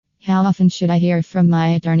How often should I hear from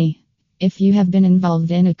my attorney? If you have been involved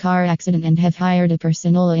in a car accident and have hired a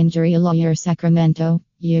personal injury lawyer, Sacramento,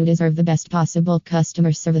 you deserve the best possible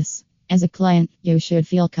customer service. As a client, you should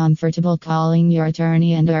feel comfortable calling your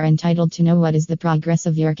attorney and are entitled to know what is the progress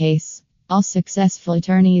of your case. All successful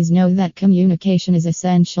attorneys know that communication is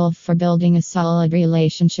essential for building a solid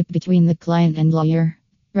relationship between the client and lawyer.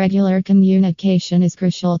 Regular communication is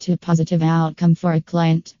crucial to a positive outcome for a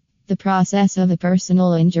client. The process of a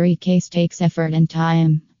personal injury case takes effort and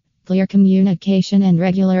time. Clear communication and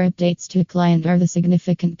regular updates to a client are the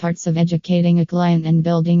significant parts of educating a client and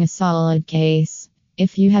building a solid case.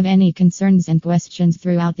 If you have any concerns and questions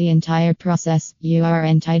throughout the entire process, you are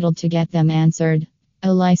entitled to get them answered.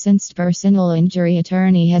 A licensed personal injury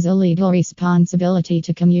attorney has a legal responsibility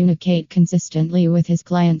to communicate consistently with his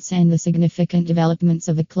clients and the significant developments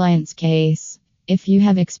of a client's case. If you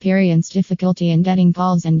have experienced difficulty in getting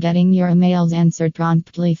calls and getting your emails answered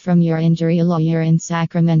promptly from your injury lawyer in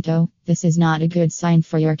Sacramento, this is not a good sign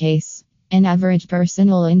for your case. An average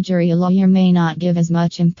personal injury lawyer may not give as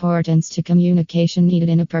much importance to communication needed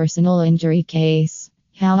in a personal injury case.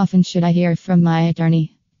 How often should I hear from my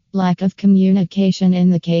attorney? Lack of communication in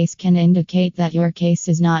the case can indicate that your case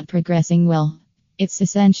is not progressing well. It's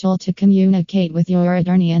essential to communicate with your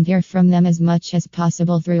attorney and hear from them as much as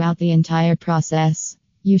possible throughout the entire process.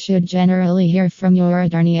 You should generally hear from your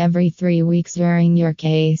attorney every 3 weeks during your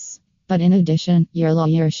case. But in addition, your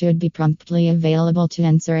lawyer should be promptly available to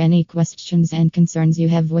answer any questions and concerns you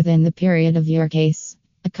have within the period of your case.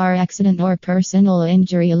 A car accident or personal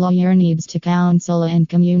injury lawyer needs to counsel and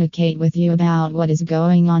communicate with you about what is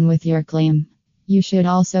going on with your claim. You should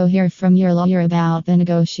also hear from your lawyer about the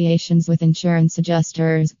negotiations with insurance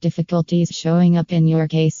adjusters, difficulties showing up in your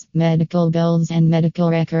case, medical bills and medical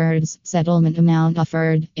records, settlement amount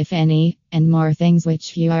offered, if any, and more things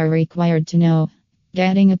which you are required to know.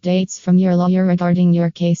 Getting updates from your lawyer regarding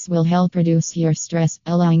your case will help reduce your stress,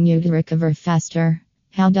 allowing you to recover faster.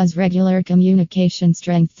 How does regular communication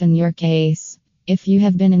strengthen your case? If you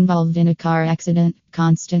have been involved in a car accident,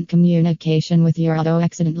 constant communication with your auto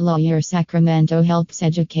accident lawyer Sacramento helps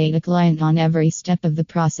educate a client on every step of the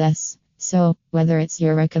process. So, whether it's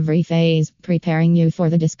your recovery phase, preparing you for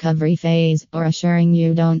the discovery phase, or assuring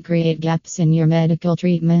you don't create gaps in your medical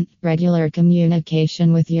treatment, regular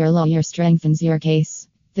communication with your lawyer strengthens your case.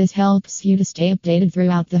 This helps you to stay updated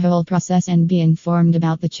throughout the whole process and be informed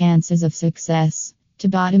about the chances of success. To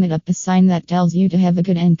bottom it up, a sign that tells you to have a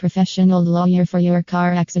good and professional lawyer for your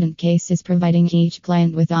car accident case is providing each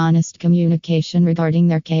client with honest communication regarding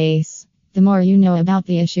their case. The more you know about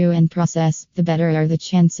the issue and process, the better are the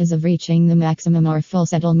chances of reaching the maximum or full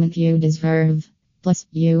settlement you deserve. Plus,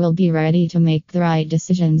 you will be ready to make the right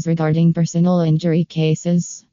decisions regarding personal injury cases.